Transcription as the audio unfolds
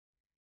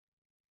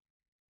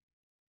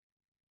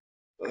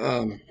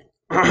Um,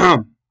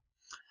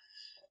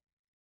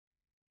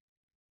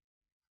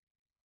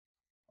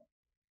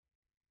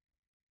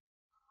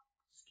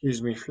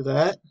 excuse me for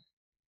that.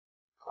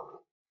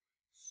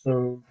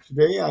 So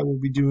today I will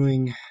be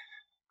doing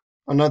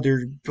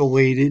another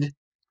belated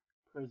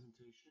presentation.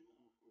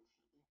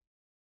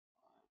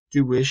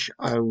 Do wish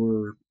I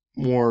were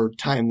more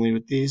timely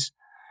with these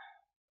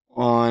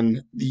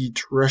on the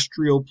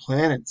terrestrial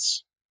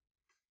planets,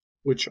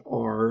 which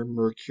are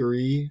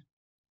Mercury,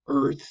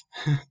 Earth,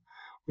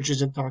 which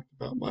isn't talked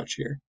about much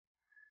here,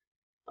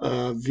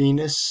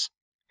 Venus,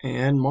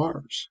 and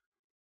Mars.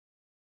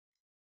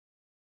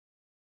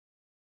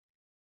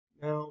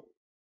 Now,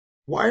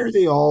 why are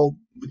they all,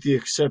 with the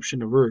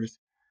exception of Earth,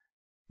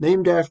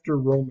 named after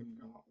Roman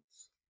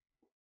gods?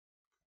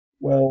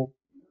 Well,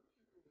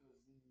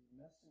 the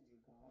messenger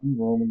god in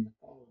Roman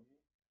mythology,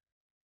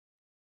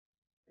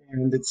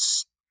 and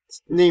it's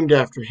named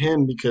after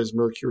him because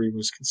Mercury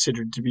was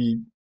considered to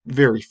be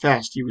very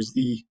fast. He was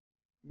the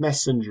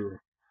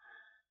messenger.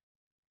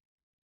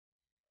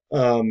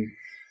 Um,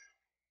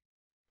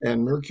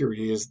 and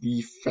Mercury is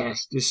the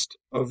fastest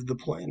of the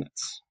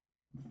planets.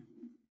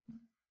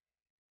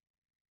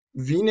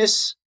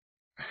 Venus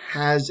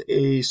has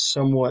a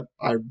somewhat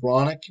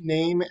ironic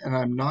name, and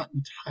I'm not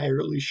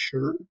entirely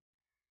sure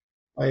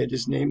why it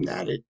is named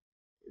that. It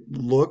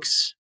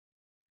looks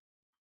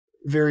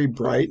very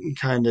bright and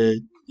kind of,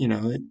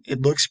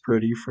 it looks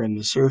pretty from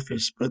the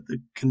surface, but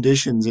the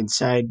conditions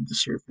inside the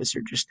surface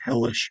are just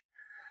hellish.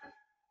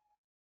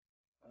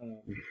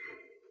 Um,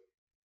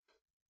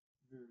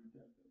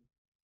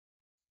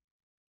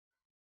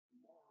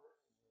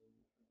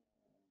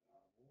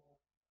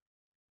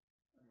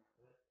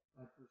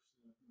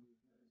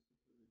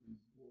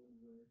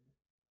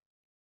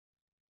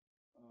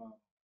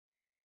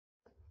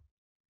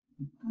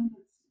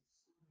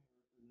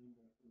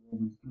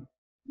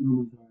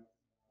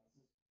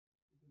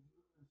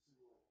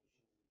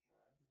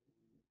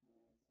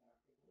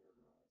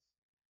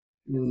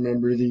 You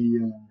remember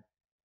the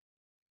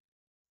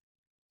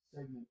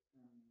segment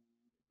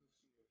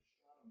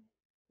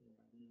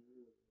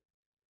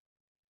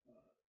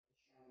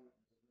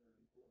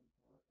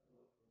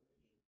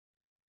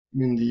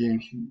in the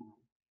ancient world.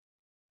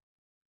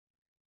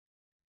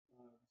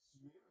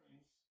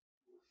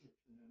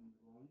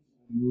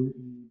 And were a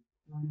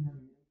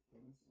primary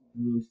influence on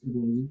early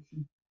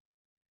civilization.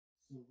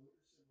 So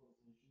later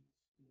civilizations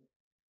some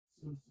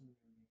similar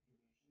traditions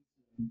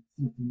and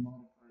simply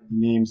modified the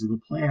names of the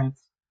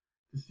planets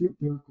to suit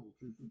their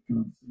cultures with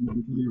God similar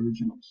to the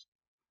originals.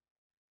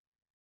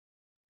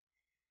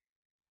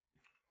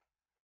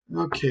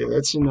 Okay,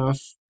 that's enough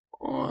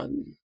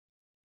on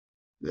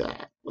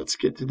that. Let's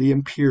get to the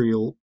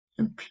empirical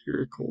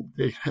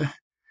data.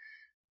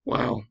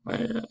 Wow,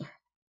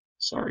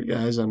 sorry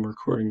guys, I'm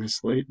recording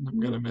this late and I'm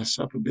gonna mess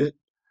up a bit.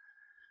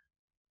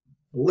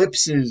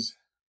 Ellipses.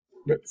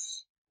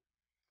 Ellipse.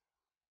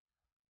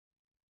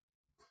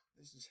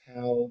 This is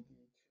how the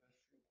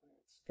terrestrial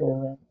planets go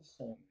around the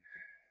sun.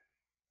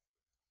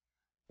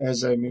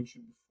 As I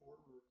mentioned before,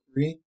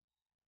 Mercury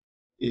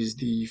is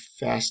the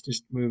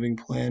fastest moving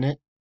planet.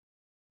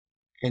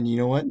 And you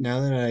know what?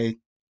 Now that I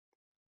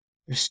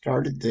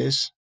started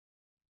this,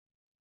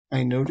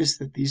 I noticed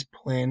that these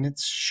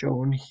planets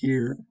shown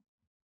here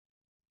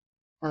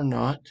are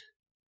not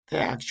the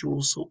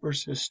actual solar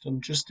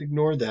system. Just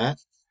ignore that.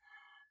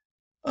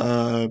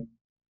 Uh,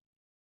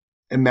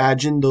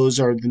 Imagine those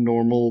are the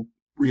normal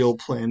real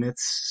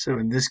planets. So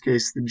in this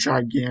case, the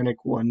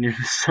gigantic one near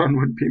the sun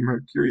would be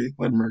Mercury,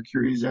 when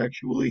Mercury is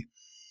actually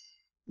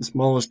the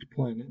smallest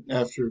planet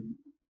after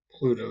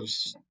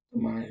Pluto's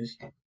demise.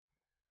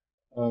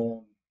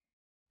 Um,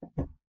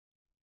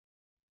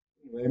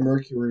 anyway,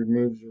 Mercury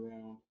moves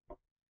around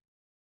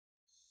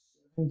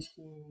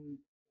 17,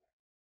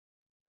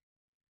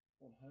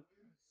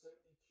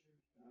 172,000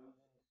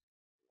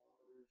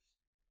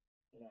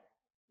 kilometers an hour,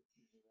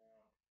 which is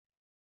around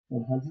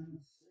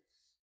 106,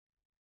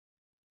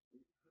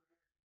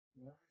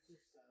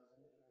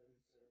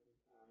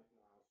 106,875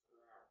 miles per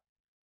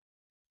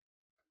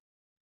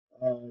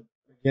hour.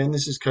 Again,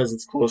 this is because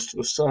it's close to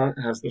the sun.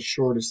 It has the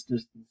shortest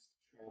distance to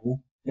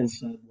travel.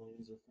 Inside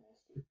lanes are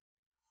faster,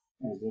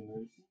 as in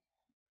racing.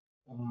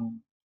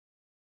 Um,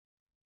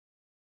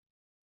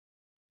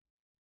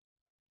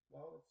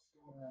 while it's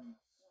going around the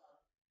sun,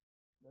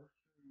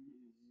 Mercury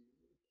is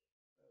unique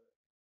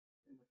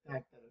in the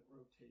fact that it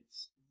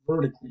rotates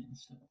vertically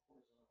instead of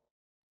horizontally.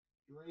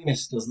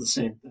 Uranus does the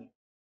same thing.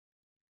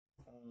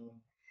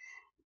 Um,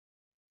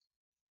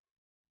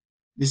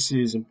 this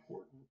is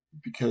important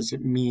because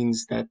it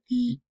means that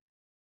the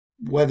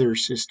weather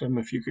system,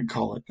 if you could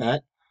call it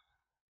that,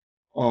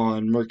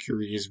 on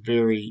Mercury is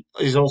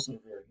also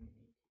very unique.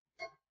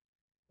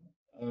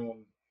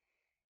 Um,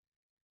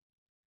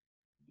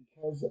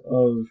 because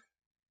of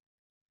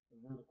the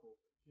vertical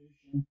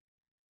rotation,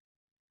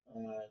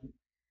 uh,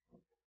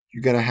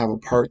 you're going to have a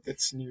part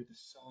that's near the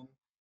sun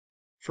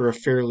for a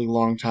fairly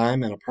long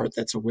time and a part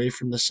that's away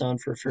from the sun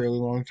for a fairly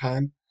long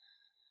time,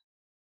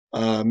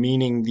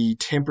 meaning the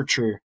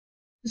temperature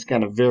is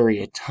going to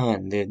vary a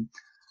ton.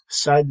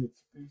 side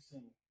that's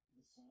facing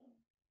the sun.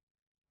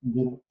 And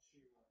get up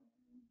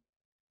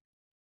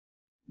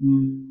to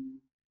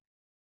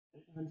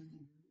 800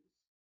 degrees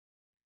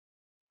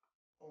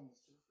on the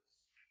surface.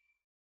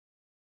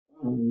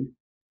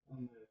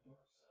 On the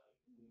dark side,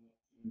 getting up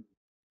to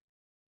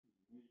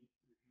maybe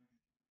 300.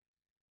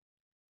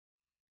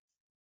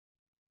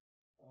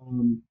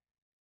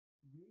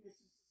 Venus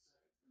is the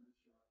second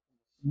furthest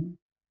star from the sun.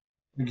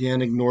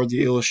 Again, ignore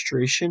the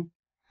illustration.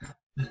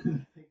 I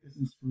think this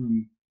is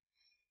from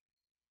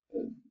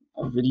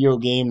a video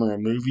game or a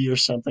movie or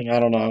something. I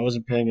don't know. I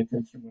wasn't paying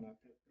attention when I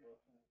picked it up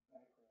in the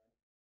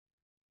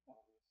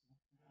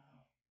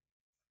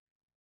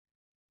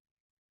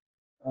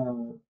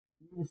background.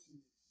 Venus is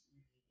unique in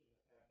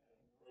the fact that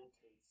it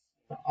rotates in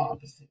the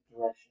opposite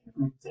direction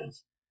Earth does. And as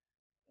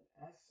such, it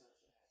has to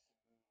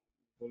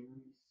move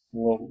very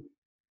slowly.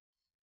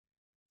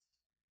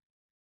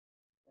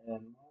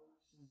 And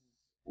Mars'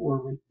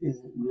 orbit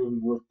isn't really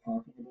worth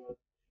talking about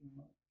too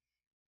much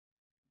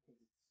because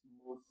it's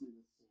mostly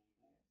the same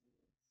as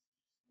Earth's,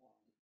 just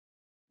longer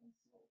and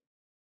slower.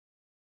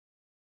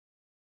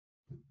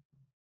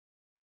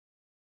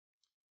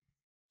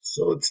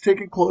 So let's take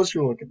a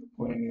closer look at the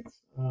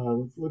planets.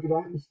 Let's look at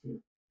atmosphere.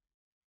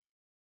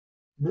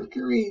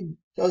 Mercury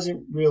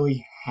doesn't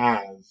really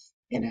have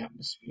an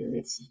atmosphere.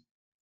 It's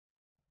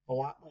a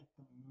lot like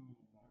the moon in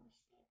that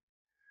respect.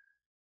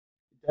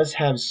 It does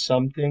have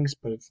some things,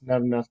 but it's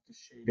not enough to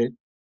shade it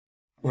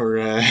or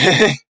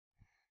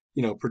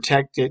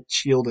protect it,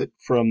 shield it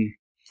from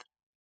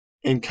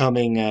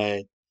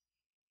incoming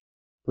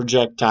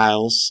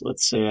projectiles.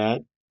 Let's say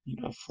that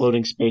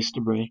floating space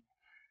debris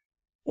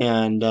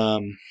and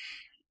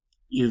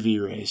UV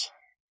rays.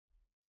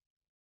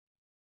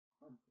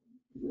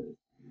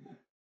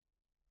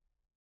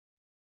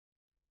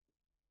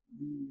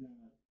 The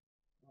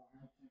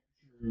high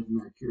temperature of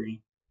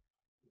Mercury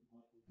is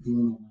what we're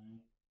doing away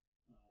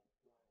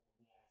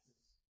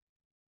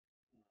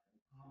the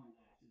common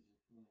gases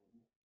are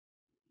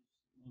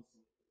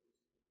flammable.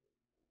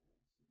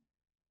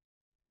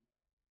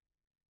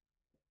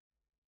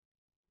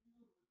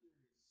 Mostly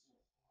it does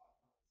get very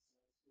cold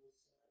temperatures.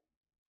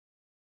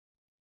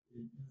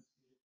 And,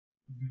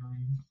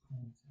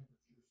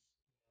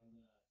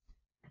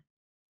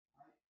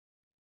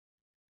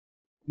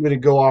 I'm going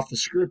to go off the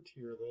script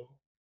here, though.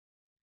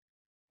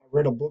 I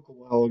read a book a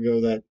while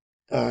ago that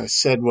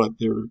said what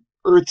the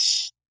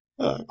Earth's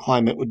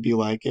climate would be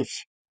like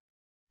if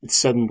it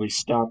suddenly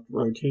stopped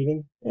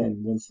rotating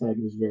and one side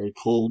was very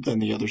cold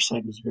and the other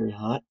side was very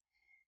hot.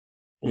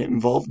 And it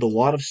involved a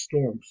lot of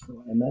storms.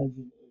 So I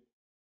imagine if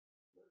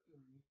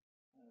Mercury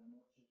had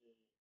much of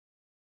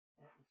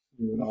an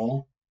atmosphere at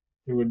all,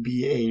 there would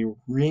be a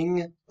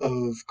ring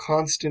of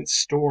constant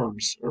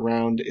storms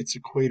around its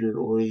equator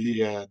or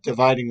the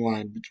dividing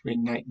line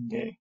between night and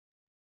day.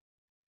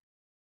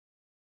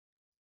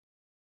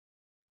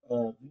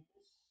 Venus,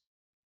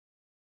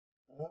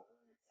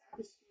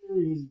 its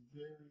atmosphere is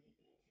very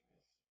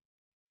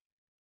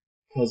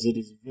because it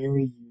is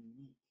very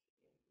unique.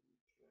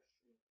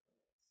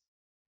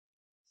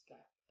 It's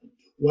got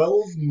a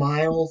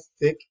 12-mile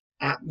thick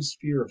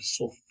atmosphere of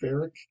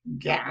sulfuric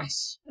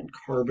gas and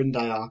carbon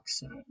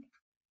dioxide,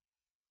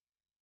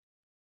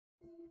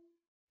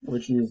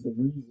 which is the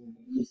reason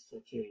it is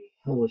such a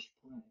hellish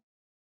planet.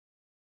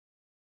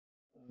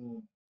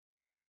 Uh,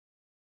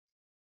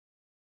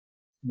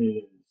 made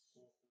of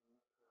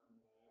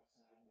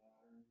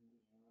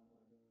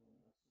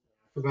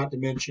I forgot to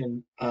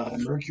mention,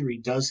 Mercury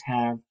does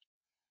have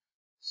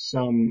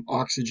some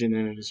oxygen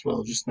in it as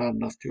well, just not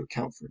enough to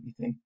account for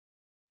anything.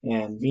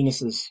 And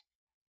Venus's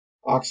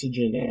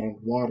oxygen and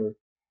water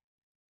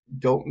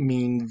don't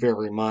mean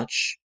very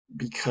much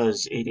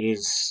because it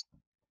is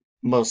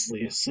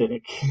mostly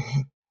acidic.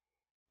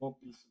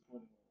 Won't be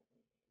supporting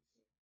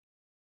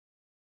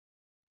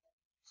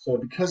So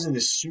because of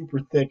this super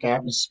thick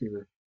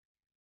atmosphere,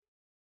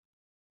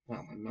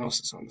 wow, my mouse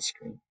is on the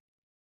screen.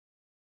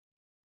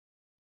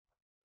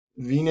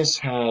 Venus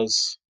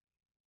has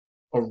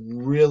a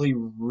really,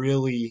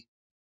 really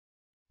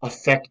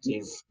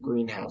effective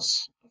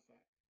greenhouse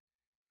effect.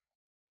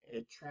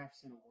 It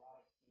traps in a lot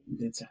of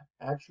heat. It's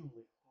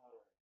actually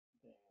hotter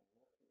than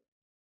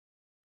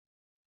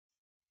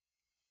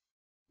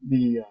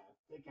the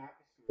thick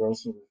atmosphere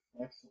also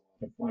reflects a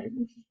lot of light,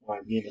 which is why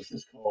Venus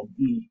is called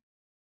the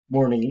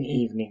morning and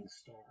evening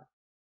star.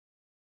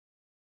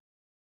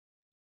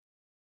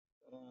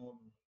 Um,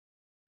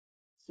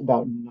 it's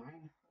about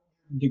 900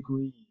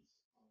 degrees on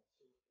the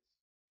surface,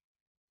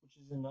 which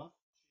is enough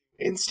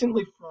to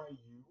instantly fry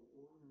you or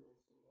your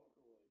instant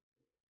microwave.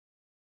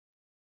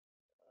 You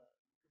could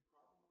probably,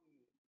 you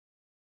could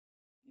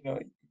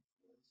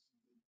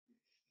throw some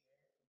good fish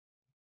there.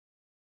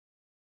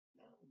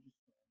 That would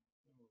just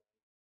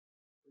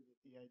forget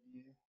the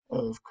idea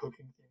of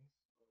cooking things.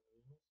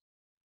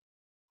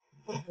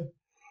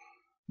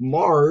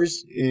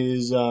 Mars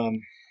is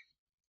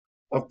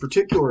of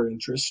particular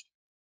interest,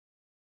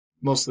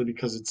 mostly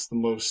because it's the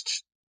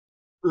most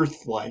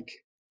Earth-like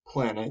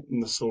planet in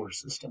the solar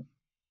system.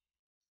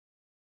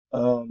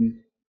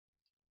 Um,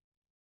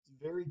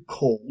 very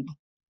cold,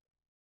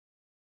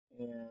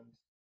 and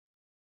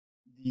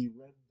the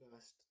red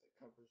dust that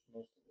covers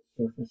most of the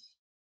surface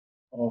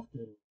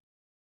often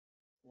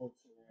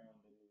floats around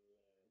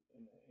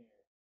in the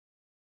air.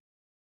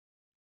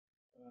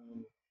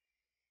 Um,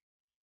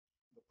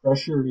 the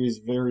pressure is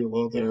very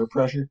low, the air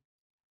pressure.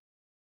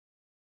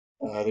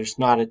 There's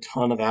not a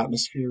ton of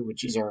atmosphere,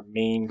 which is our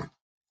main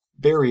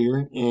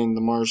barrier in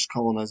the Mars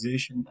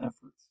colonization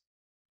efforts.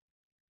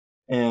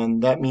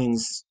 And that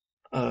means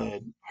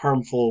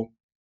harmful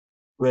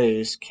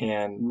rays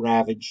can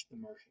ravage the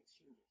Martian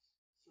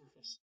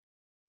surface.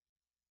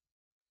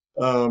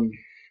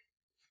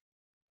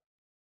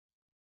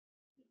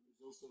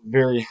 There's also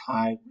very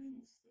high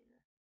winds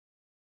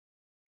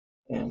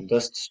there and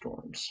dust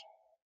storms,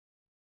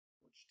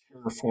 which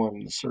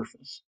terraform the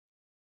surface.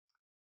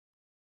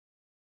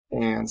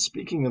 And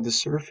speaking of the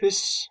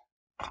surface,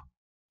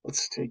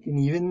 let's take an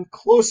even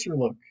closer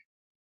look.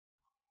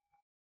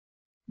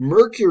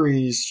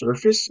 Mercury's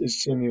surface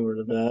is similar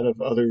to that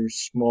of other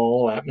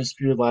small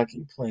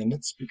atmosphere-lacking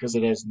planets because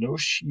it has no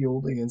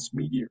shield against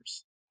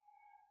meteors.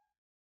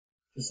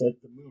 Just like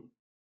the moon,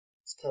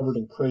 it's covered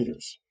in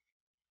craters.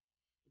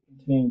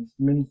 It contains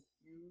many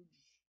huge,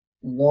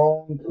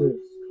 long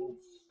cliffs called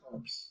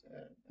scarps.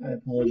 I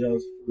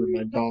apologize for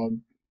my dog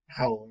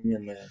howling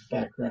in the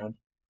background.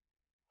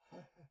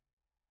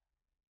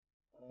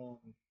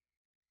 Um,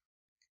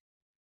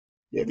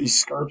 yeah, these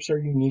scarps are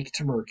unique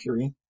to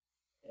Mercury,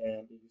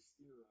 and it is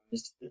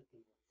theorized that they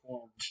were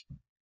formed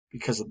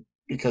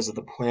because of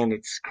the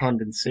planet's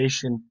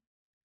condensation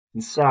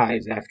and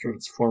size after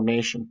its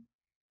formation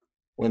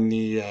when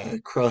the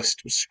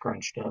crust was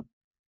scrunched up.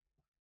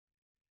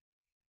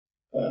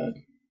 Uh,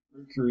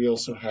 Mercury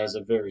also has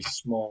a very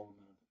small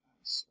amount of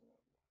ice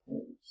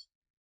poles.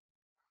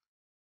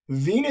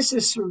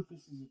 Venus's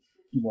surface is a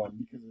tricky one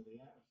because of the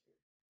atmosphere.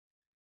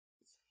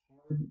 It's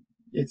hard.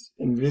 It's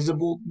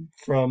invisible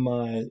from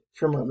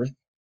Earth,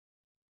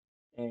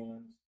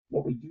 and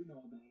what we do know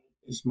about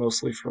it is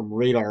mostly from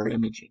radar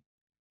imaging.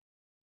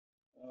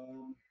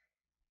 Um,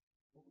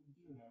 what we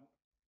do know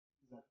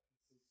is that it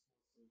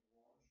consists of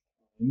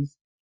large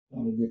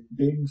plains with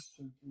big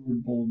circular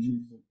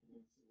bulges and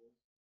peninsulas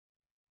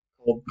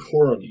called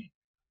coronae.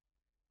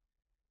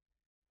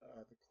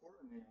 The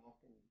coronae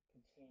often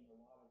contain a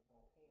lot of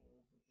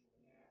volcanoes, which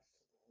really adds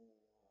to the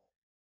whole,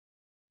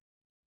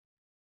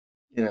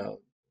 you know,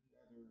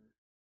 weather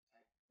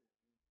type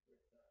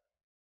with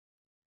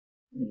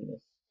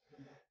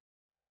yes,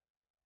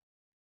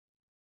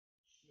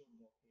 shield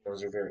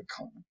volcanoes are very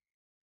common.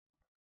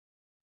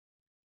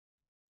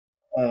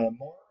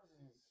 Mars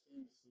is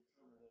famously covered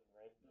in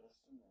red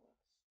dust and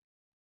rocks.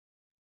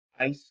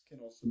 Ice can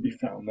also be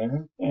found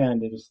there,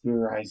 and it is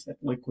theorized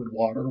that liquid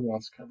water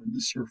once covered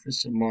the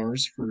surface of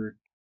Mars.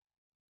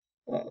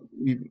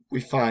 We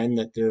find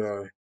that there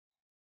are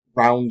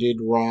rounded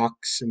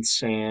rocks and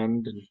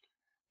sand and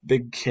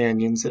big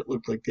canyons that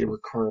look like they were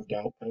carved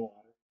out by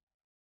water.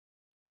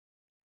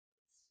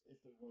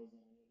 If there was any,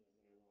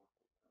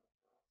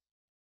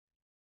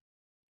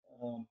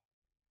 um,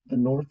 the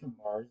north of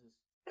Mars is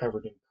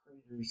covered in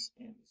craters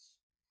and is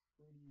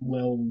pretty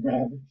well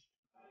ravaged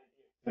by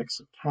the effects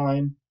of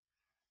time,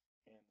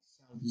 and the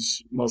south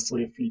is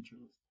mostly a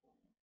featureless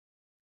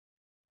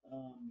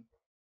planet.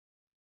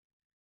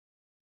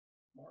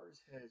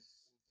 Mars has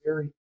some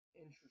very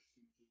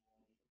interesting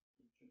geological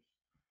features.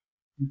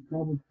 You've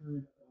probably heard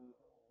of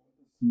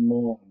Olympus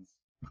Mons.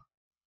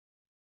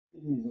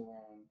 It is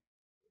around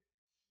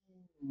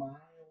 15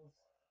 miles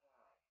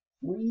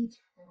high, 3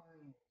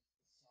 times the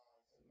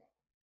size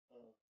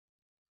of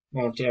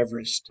Mount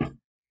Everest,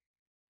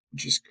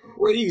 which is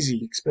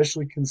crazy,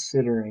 especially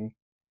considering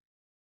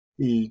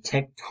the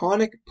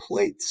tectonic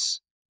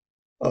plates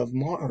of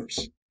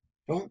Mars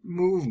don't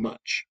move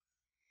much.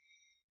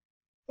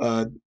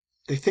 Uh,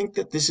 they think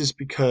that this is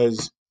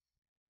because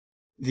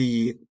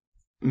the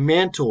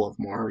mantle of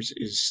Mars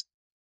is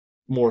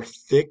more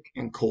thick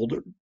and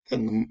colder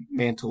than the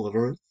mantle of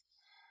Earth,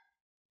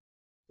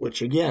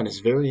 which again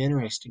is very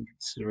interesting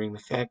considering the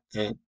fact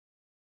that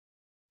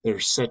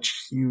there's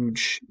such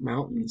huge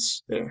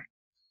mountains there.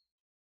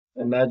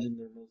 Imagine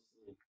they're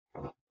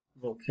mostly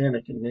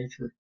volcanic in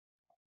nature.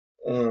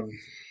 Um,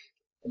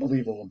 I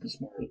believe Olympus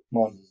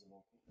Mons is a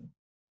volcano.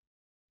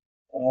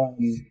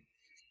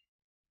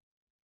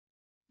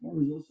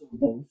 Mars also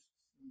boasts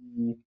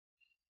the,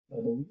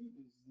 I believe,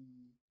 is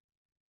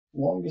the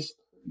longest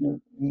crater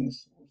in the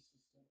solar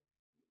system.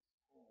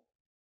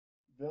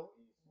 Valles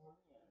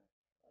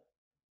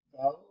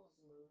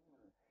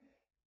Marineris,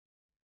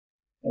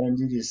 and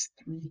it is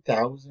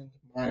 3,000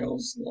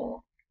 miles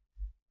long.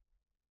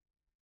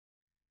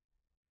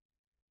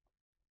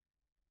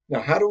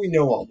 Now, how do we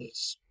know all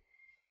this?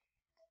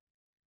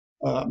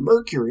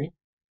 Mercury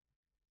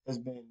has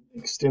been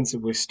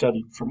extensively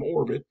studied from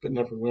orbit but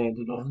never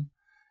landed on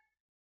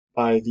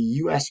by the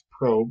U.S.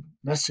 probe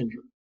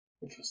Messenger,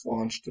 which was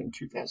launched in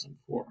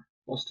 2004.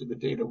 Most of the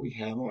data we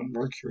have on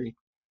Mercury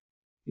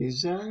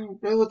is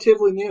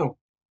relatively new.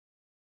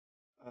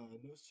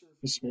 No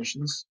surface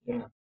missions.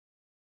 Yeah,